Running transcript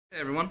Hey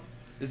everyone.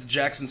 This is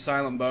Jackson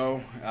Silent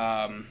Bow.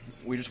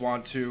 We just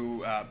want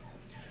to.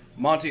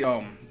 Monty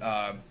Oum,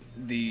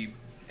 the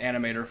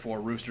animator for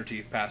Rooster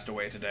Teeth, passed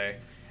away today.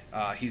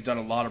 He's done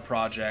a lot of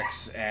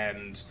projects,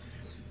 and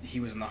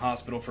he was in the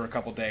hospital for a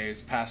couple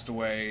days, passed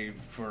away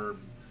for.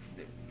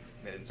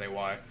 They didn't say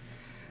why.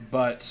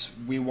 But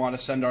we want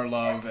to send our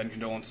love and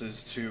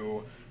condolences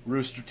to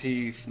Rooster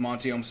Teeth,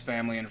 Monty Oum's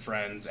family and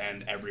friends,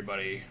 and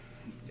everybody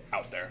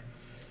out there.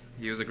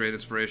 He was a great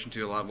inspiration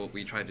to a lot of what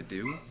we tried to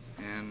do,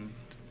 and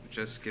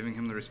just giving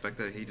him the respect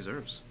that he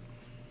deserves.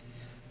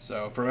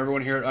 So, from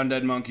everyone here at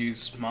Undead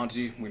Monkeys,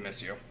 Monty, we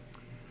miss you.